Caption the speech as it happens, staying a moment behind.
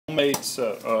Homemade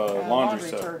laundry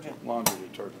soap. detergent. Laundry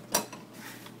detergent.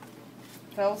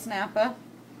 Phil's Naphtha.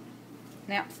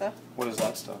 What is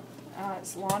that stuff?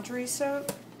 It's laundry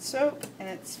soap, and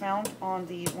it's found on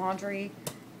the laundry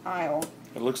aisle.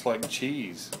 It looks like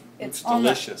cheese. It's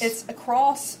delicious. It's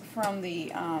across from the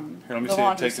Here, let me the see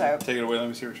laundry it. soap. Take it away. Let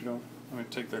me see what you're doing. Let me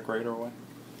take that grater away.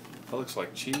 That looks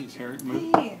like cheese. Here,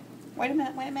 move. Hey, wait a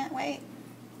minute.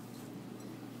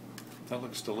 That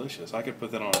looks delicious. I could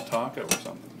put that on a taco or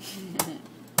something.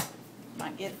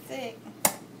 Might get thick.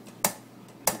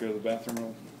 Go to the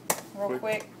bathroom Real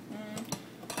quick.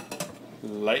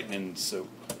 Lightning soap.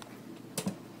 Delicious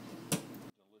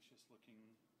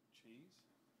looking cheese.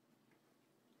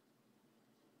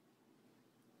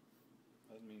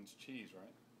 That means cheese,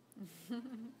 right?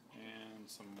 And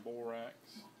some borax,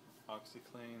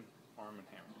 OxyClean, Arm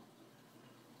 & Hammer.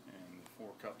 And 4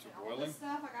 cups of All boiling. this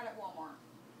stuff I got at Walmart.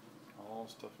 All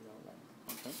stuff you got at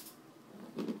Walmart.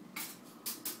 Okay.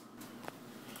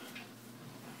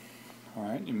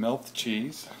 Alright, you melt the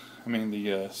cheese. I mean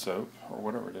the soap, or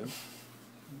whatever it is.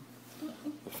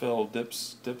 The Phil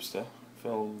dips stuff.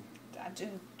 Phil. I do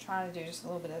try to do just a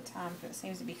little bit at a time because it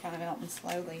seems to be kind of melting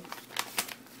slowly.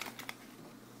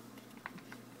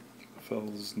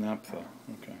 Phil's Naphtha.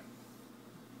 Okay.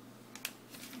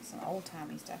 Some old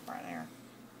timey stuff right there.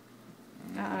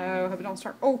 Uh-oh, hope it don't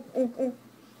start. Oh.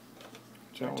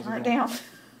 Turn it down.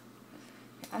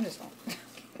 I'm just going to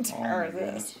get tired of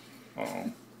this.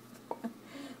 Uh-oh.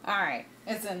 Alright,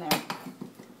 it's in there.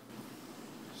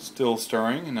 Still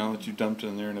stirring, and now that you dumped it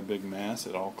in there in a big mass,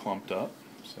 it all clumped up.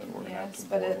 So we're going to have to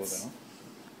boil it down.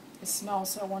 It smells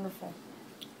so wonderful.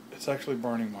 It's actually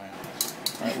burning my eyes.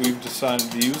 Alright, we've decided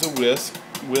to use a whisk.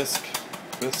 How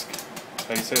do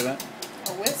you say that?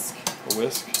 A whisk? A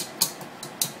whisk.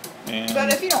 And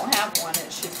but if you don't have one,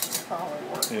 it should probably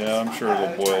work. Yeah, I'm sure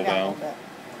it'll boil down.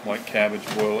 Like cabbage,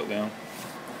 boil it down.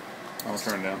 I'll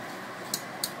turn it down.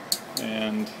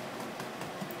 And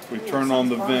we turn on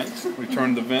the vent. We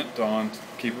turn the vent on to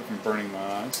keep it from burning my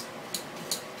eyes.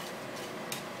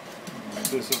 And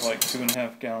this is like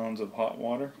 2.5 gallons of hot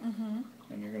water.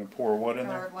 And you're going to pour what in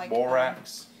there? Like,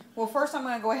 borax. Well, first I'm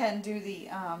going to go ahead and do the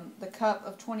cup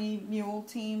of 20 Mule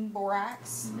Team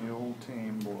Borax. Mule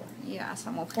Team Borax. Yeah, so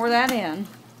I'm going to pour that in.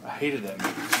 I hated that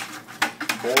movie.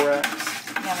 Borax.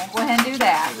 Yeah, I'm going to go ahead and do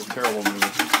that. It was a terrible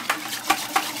movie.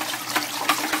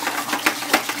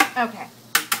 Okay.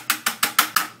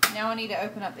 Now I need to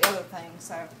open up the other thing,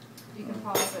 so you can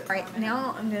pause it. Alright,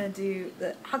 now I'm going to do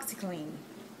the OxyClean.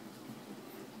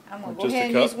 I'm going to go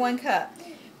ahead and use 1 cup.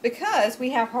 Because we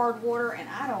have hard water, and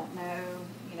I don't know,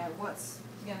 what's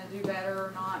going to do better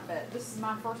or not, but this is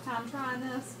my first time trying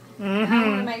this. And I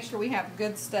want to make sure we have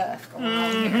good stuff going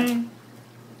on here.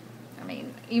 I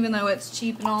mean, even though it's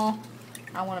cheap and all,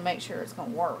 I want to make sure it's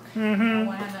going to work. I don't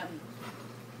want to end up,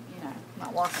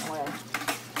 not working well.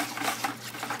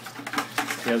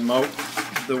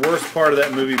 The worst part of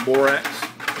that movie, Borax,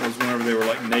 was whenever they were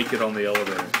like naked on the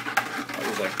elevator. I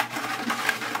was like,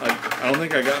 I don't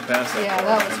think I got past that part.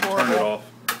 That was horrible. Turned it off.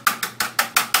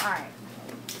 Alright.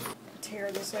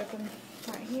 Tear this open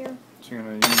right here. So you're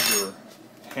going to use your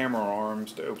hammer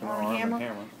arms to open the arm and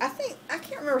hammer. I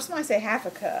can't remember, somebody said half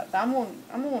a cup. I'm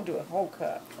gonna do a whole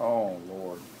cup. Oh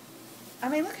Lord. I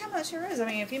mean, look how much there is. I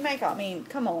mean, if you make,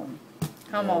 come on.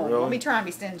 Come on. Really? Don't be trying to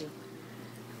be stingy.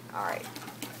 Alright.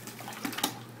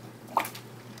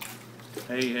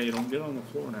 Hey, don't get on the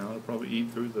floor now. It'll probably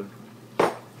eat through the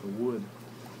wood.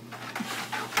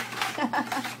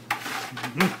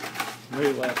 What are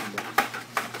you laughing about?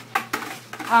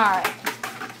 Alright.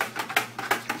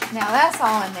 Now that's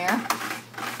all in there.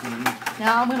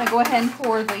 Now I'm going to go ahead and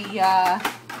pour the...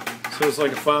 So it's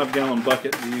like a 5-gallon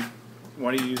bucket.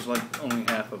 Why do you use like only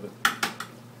half of it?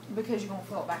 Because you're going to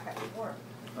fill it back up with water.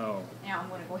 Oh. Now I'm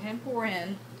going to go ahead and pour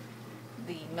in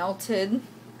the melted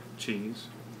cheese.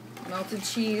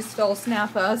 Phil's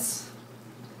Napphas.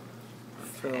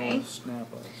 Phil's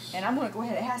Napphas. And I'm going to go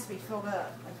ahead, it has to be filled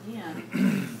up again.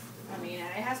 I mean, it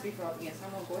has to be filled up again, so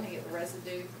I'm going to go ahead and get the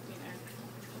residue,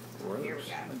 Gross. Here we go.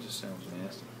 That just sounds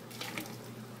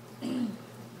nasty.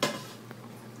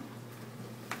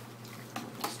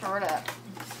 Start up.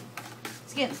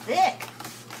 It's getting thick.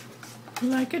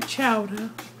 Like a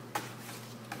chowder.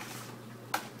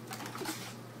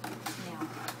 Now,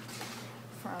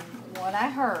 from what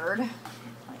I heard,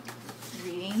 like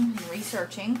reading and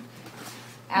researching,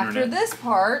 after this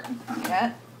part,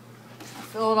 I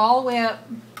fill it all the way up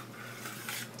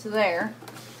to there,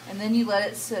 and then you let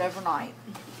it sit overnight.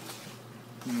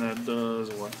 And that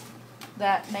does what?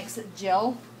 That makes it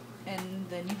gel, and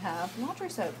then you have laundry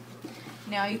soap.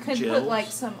 Now you could put like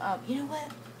some, you know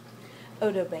what?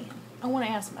 Odoband. I want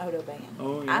to add some Odoban.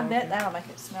 Oh, yeah. I bet that'll make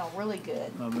it smell really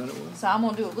good. I bet it will. So I'm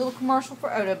going to do a little commercial for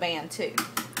Odoban too.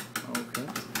 Okay.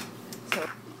 So,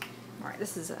 alright,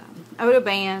 this is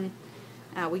Odoban.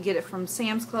 We get it from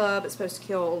Sam's Club. It's supposed to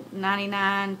kill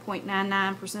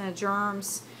 99.99% of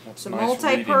germs. That's It's a nice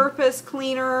multi-purpose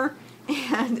cleaner,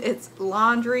 and it's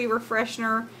laundry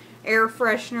refreshener, air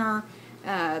freshener,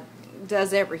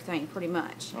 does everything pretty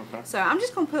much. Okay. So I'm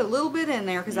just going to put a little bit in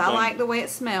there because I like the way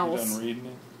it smells. You done reading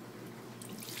it?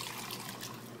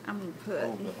 I'm going to put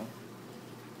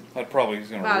that probably is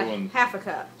going to about ruin. half a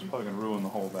cup. It's probably going to ruin the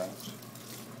whole batch.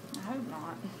 I hope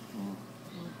not.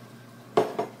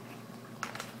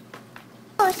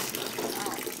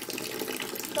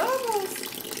 Bubbles.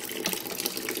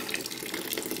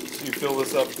 So you fill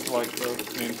this up like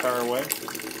the entire way?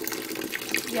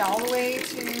 Yeah, all the way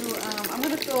to, I'm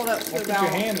going to fill it up to Put about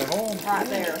your hand in home. right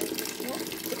there.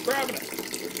 Quit grabbing it.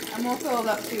 I'm going to fill it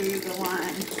up to the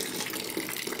line.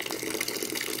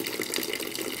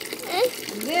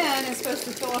 And then it's supposed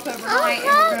to fill up overnight, and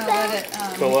we're going to let it,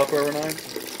 Fill up overnight?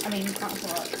 I mean, not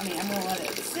fill up. I mean, I'm going to let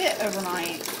it sit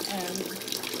overnight and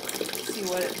see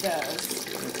what it does.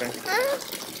 Okay.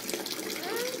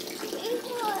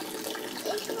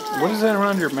 What is that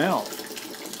around your mouth?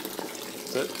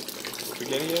 Is that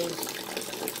SpaghettiOs?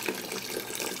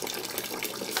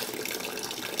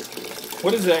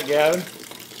 What is that, Gavin?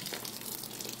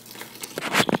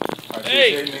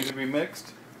 Hey! It needs to be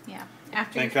mixed. Yeah.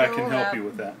 After I think I can help you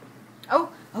with that. Oh,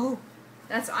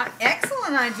 that's an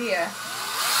excellent idea.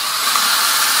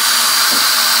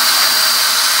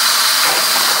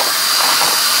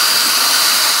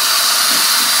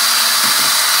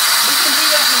 We can do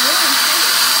that in the morning too.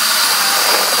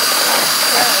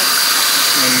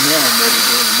 Well, you know I'm ready to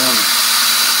do it in the morning.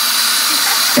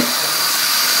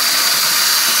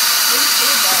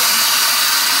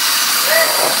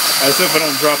 As if I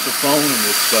don't drop the phone in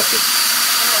this bucket.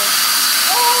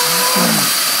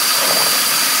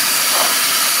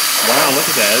 Wow, look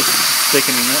at that. It's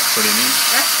thickening up pretty neat.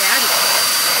 That's fabulous.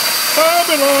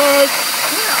 Fabulous!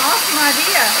 What an awesome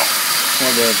idea.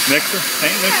 What, the mixer?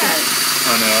 Paint mixer? Yes.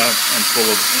 I know, I'm full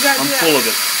of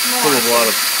it. More. Full of a lot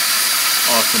of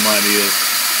awesome ideas.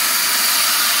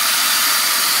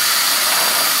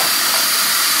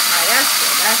 Alright, that's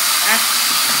good. That's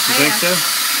You think so?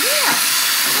 Yeah.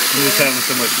 I'm just having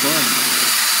so much fun.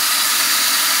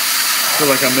 I feel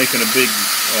like I'm making a big,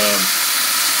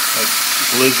 like,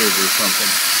 blizzard or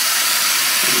something.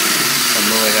 I'm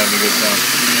really having a good time.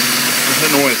 What's the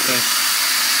noise, huh?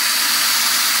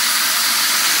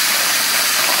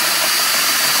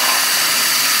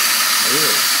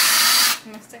 Ew.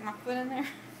 I'm gonna stick my foot in there.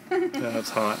 Yeah, that's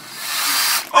hot.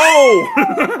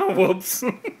 Oh! Whoops.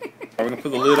 We're going to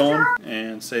put the lid on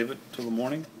and save it till the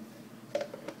morning.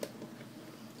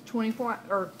 24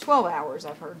 or 12 hours,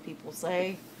 I've heard people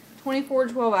say. 24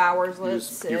 to 12 hours, let it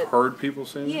sit. You've heard people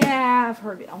say that? Yeah, I've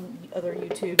heard it on other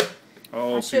YouTube.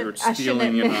 Oh, so you're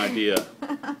stealing an idea.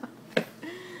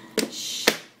 Shh.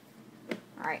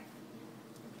 Alright.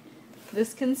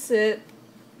 This can sit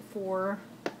for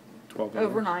 12 hours.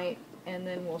 overnight, and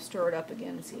then we'll stir it up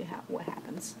again and see what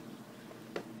happens.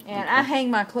 And I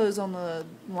hang my clothes on the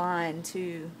line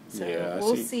too, so yeah,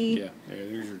 we'll see. Yeah,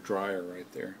 there's your dryer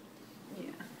right there.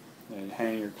 Yeah. And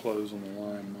hang your clothes on the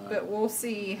line. But we'll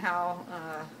see how.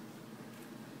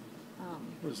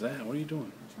 What is that? What are you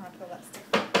doing? I'm trying to put that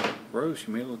stuff. Gross,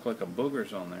 you made it look like a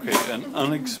booger's on there. Okay, an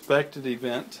unexpected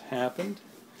event happened.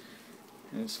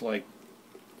 And it's like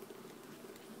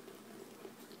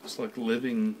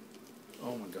living.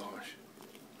 Oh my gosh.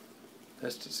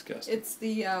 That's disgusting. It's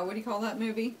the, what do you call that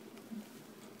movie?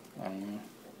 I don't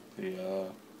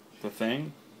know. The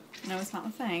Thing? No, it's not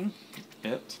The Thing.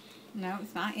 It? No,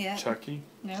 it's not It. Chucky?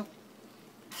 Nope.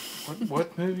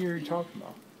 What movie are you talking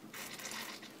about?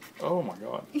 Oh my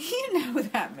god. You know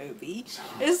that movie.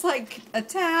 It's like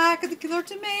Attack of the Killer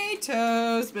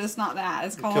Tomatoes, but it's not that.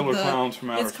 It's called Killer Clowns from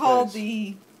Outer It's called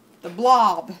Space. the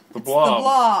Blob. The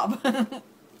Blob. The Blob.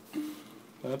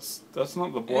 That's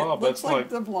not the Blob. It looks That's like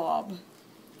the Blob.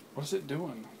 What's it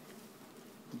doing?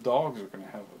 The dogs are going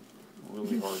to have a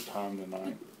really hard time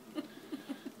tonight.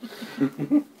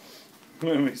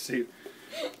 Let me see.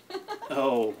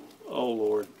 Oh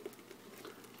Lord.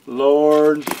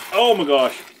 Lord. Oh my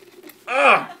gosh.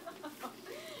 Ah!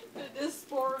 It is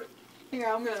sport. Here,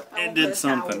 I'm gonna. It did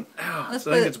something. Ow. I Let's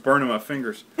think it's burning my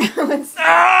fingers.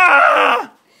 Ah!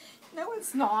 No,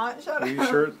 it's not. Shut up. Are you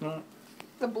sure it's not?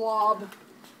 The Blob.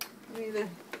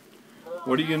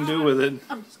 What are you going to do with it?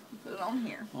 I'm just going to put it on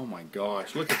here. Oh my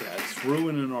gosh. Look at that. It's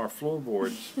ruining our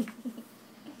floorboards.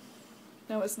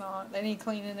 No, it's not. They need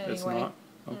cleaning anyway. It's not?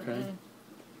 Okay.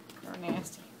 They're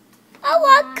nasty. I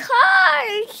want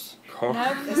cars. Cars?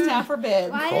 Nope, it's time for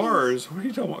bed. Cars? What are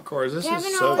you talking about cars? This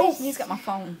is soap. Oh, he's got my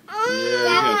phone. Yeah, you're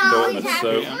going to throw it in the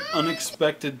soap. An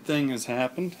unexpected thing has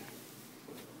happened.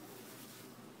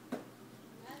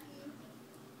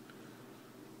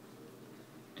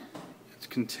 It's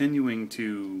continuing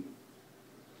to,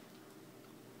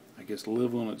 I guess,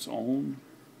 live on its own.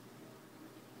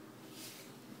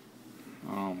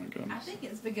 Oh my I goodness. think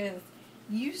it's because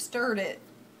you stirred it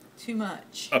too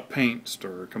much. A paint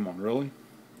stirrer. Come on, really?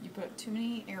 You put too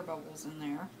many air bubbles in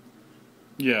there.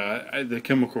 Yeah, the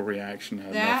chemical reaction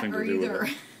had nothing to do with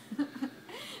it.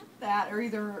 That or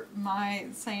either my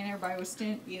saying everybody was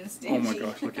being stingy. Oh my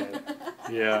gosh, look at it.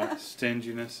 Yeah,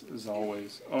 stinginess is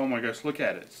always. Oh my gosh, look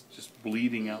at it. It's just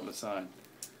bleeding out the side.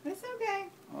 It's okay.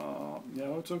 Oh, yeah,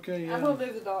 it's okay. Yeah. I'm going to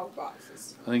move the dog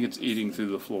boxes. I think it's eating through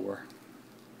the floor.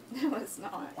 No, it's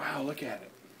not. Wow, look at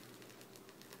it.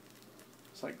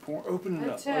 It's like open it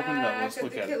up. Open it up. Let's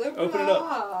look at it. Open it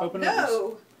up. Open it up.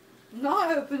 No, I'm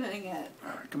not opening it.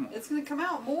 All right, come on. It's going to come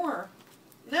out more.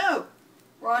 No,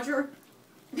 Roger.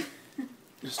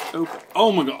 Just open.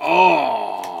 Oh my god.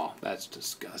 Oh, that's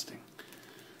disgusting.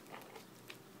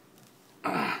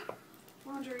 Roger,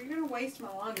 you're going to waste my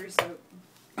laundry soap.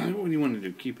 What do you want to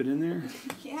do? Keep it in there?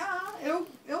 Yeah, it'll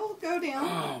go down.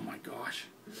 Oh my gosh.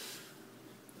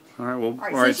 All right, well,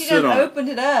 All right, since you done opened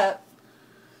it up.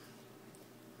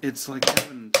 It's like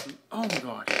having. Oh my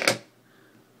gosh. It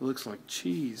looks like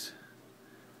cheese.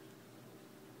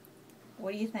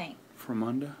 What do you think? From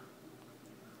under.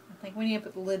 I think we need to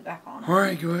put the lid back on. All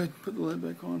right, go ahead. Put the lid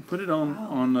back on. Put it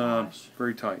on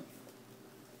very tight.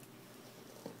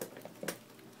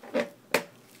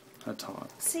 That's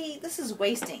hot. See, this is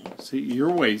wasting. See,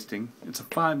 you're wasting. It's a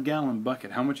 5-gallon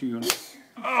bucket. How much are you going to...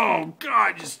 Oh,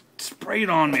 God, just sprayed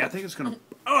on me. I think it's going to...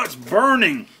 Oh, it's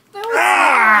burning. No, it's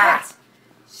not.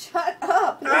 Shut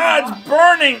up. It's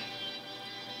burning.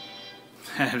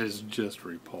 That is just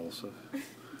repulsive.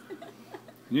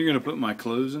 You're going to put my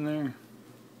clothes in there?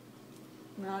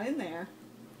 Not in there.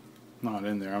 Not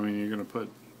in there. I mean, you're going to put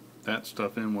that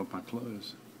stuff in with my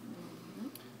clothes. Mm-hmm.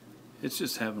 It's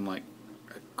just having, like,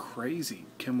 a crazy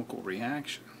chemical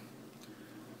reaction.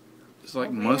 It's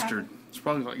like mustard. It's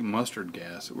probably like mustard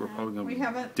gas. We're probably going to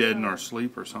be dead in our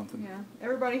sleep or something. Yeah.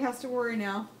 Everybody has to worry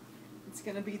now. It's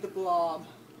going to be the blob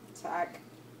attack.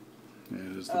 Yeah,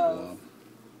 it is the blob.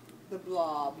 The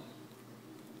blob.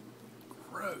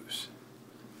 Gross.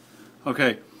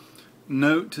 Okay.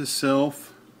 Note to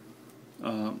self: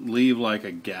 leave like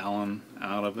a gallon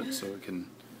out of it so it can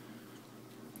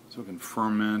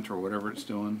ferment or whatever it's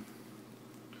doing.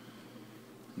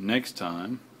 Next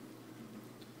time,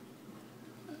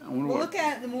 We'll look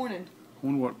at it in the morning. I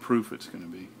wonder what proof it's going to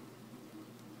be.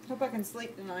 Hope I can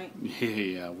sleep tonight.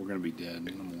 Yeah, we're going to be dead in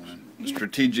the morning.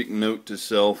 Strategic note to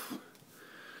self: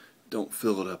 don't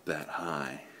fill it up that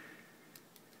high.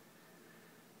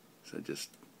 So I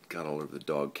just got all over the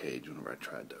dog cage whenever I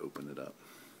tried to open it up.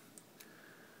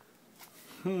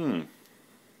 You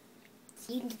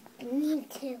need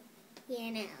to,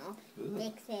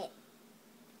 fix it.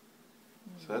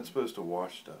 So that's supposed to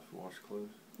wash stuff, wash clothes?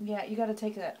 Yeah, you got to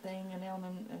take that thing and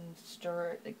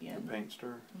stir it again. The paint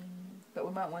stir? But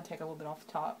we might want to take a little bit off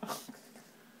the top.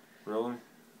 Really?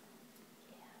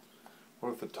 Yeah.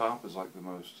 What if the top is like the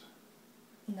most...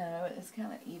 No, it's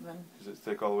kind of even. Is it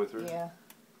thick all the way through? Yeah.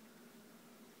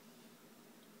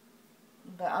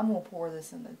 But I'm going to pour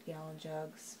this in the gallon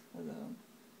jugs with a,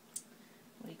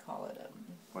 what do you call it?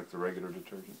 Like the regular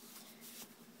detergent?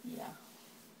 Yeah.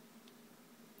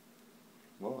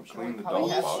 Well, clean the probably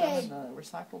dog have box. some in the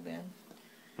recycle bin.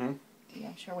 Hmm? Yeah,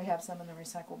 I'm sure we have some in the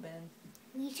recycle bin.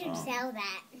 We should sell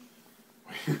that.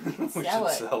 We Sell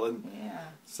should sell it. Yeah.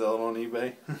 Sell it on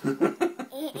eBay.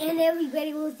 And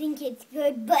everybody will think it's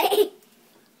good, but...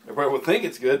 Everybody will think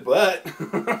it's good, but...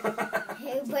 but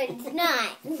it's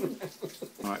not.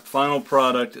 Alright, final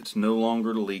product. It's no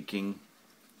longer leaking.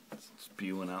 It's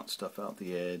spewing out stuff out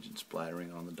the edge and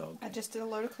splattering on the dog. I just did a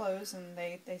load of clothes and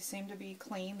they seem to be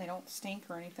clean. They don't stink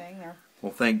or anything.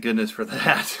 Well, thank goodness for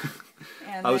that.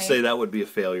 I would say that would be a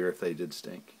failure if they did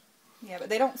stink. Yeah, but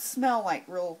they don't smell like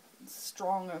real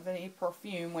strong of any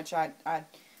perfume, which I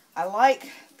like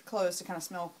the clothes to kind of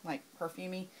smell like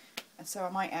perfumey. And so I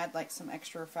might add like some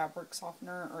extra fabric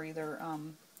softener or either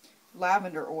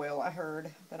lavender oil, I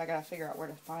heard, but I gotta figure out where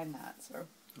to find that. So.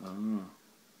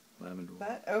 Lavender oil.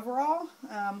 But overall,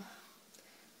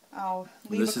 I'll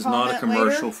leave This a is not a comment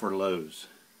commercial later for Lowe's.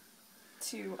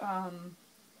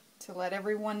 to let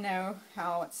everyone know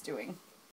how it's doing.